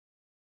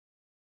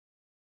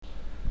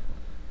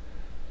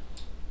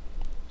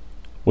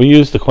We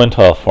use the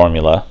quintile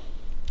formula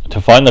to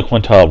find the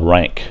quintile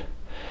rank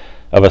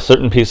of a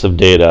certain piece of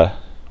data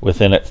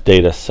within its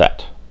data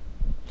set.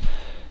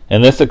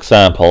 In this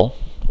example,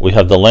 we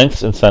have the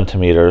lengths in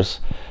centimeters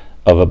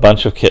of a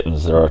bunch of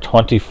kittens. There are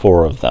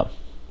 24 of them.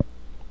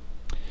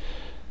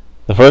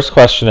 The first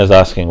question is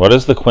asking, what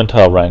is the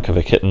quintile rank of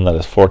a kitten that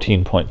is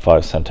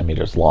 14.5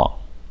 centimeters long?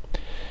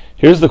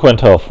 Here's the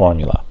quintile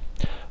formula.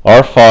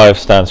 R5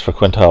 stands for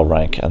quintile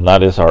rank, and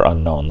that is our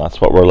unknown. That's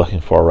what we're looking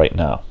for right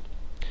now.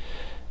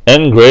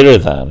 N greater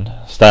than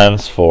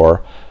stands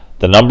for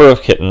the number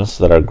of kittens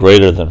that are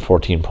greater than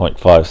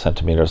 14.5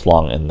 centimeters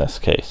long in this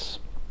case.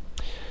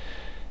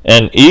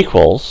 N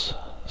equals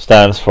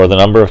stands for the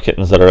number of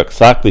kittens that are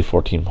exactly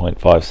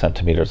 14.5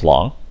 centimeters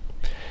long.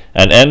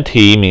 And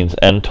NT means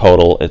N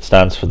total. It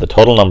stands for the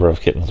total number of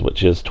kittens,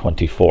 which is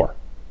 24.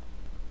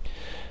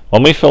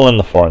 When we fill in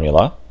the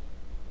formula,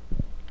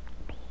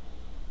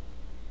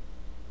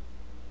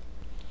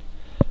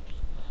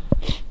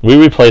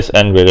 we replace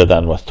N greater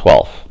than with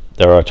 12.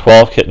 There are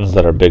 12 kittens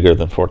that are bigger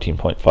than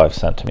 14.5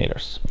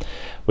 centimeters.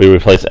 We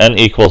replace N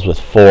equals with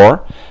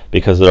 4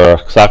 because there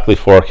are exactly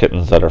 4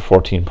 kittens that are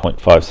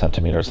 14.5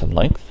 centimeters in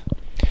length.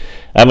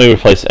 And we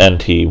replace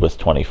NT with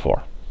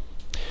 24.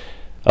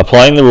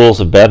 Applying the rules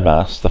of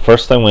bedmass, the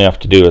first thing we have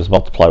to do is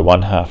multiply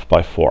 1/2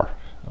 by 4.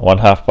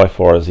 1/2 by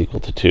 4 is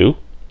equal to 2.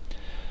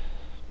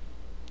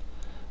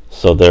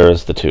 So there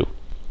is the 2.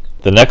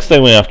 The next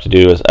thing we have to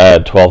do is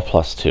add 12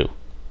 plus 2.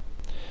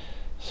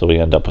 So we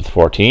end up with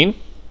 14.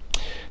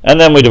 And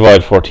then we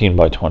divide 14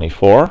 by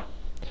 24.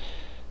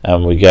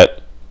 And we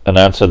get an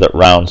answer that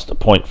rounds to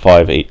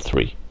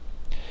 0.583.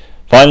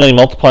 Finally,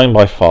 multiplying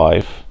by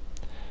 5,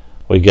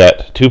 we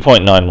get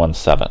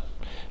 2.917.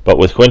 But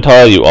with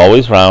quintile, you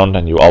always round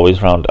and you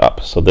always round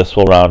up. So this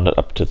will round it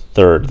up to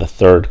the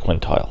third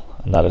quintile.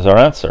 And that is our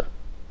answer.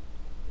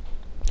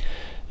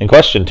 In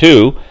question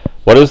 2,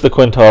 what is the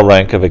quintile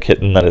rank of a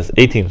kitten that is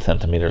 18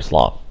 centimeters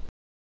long?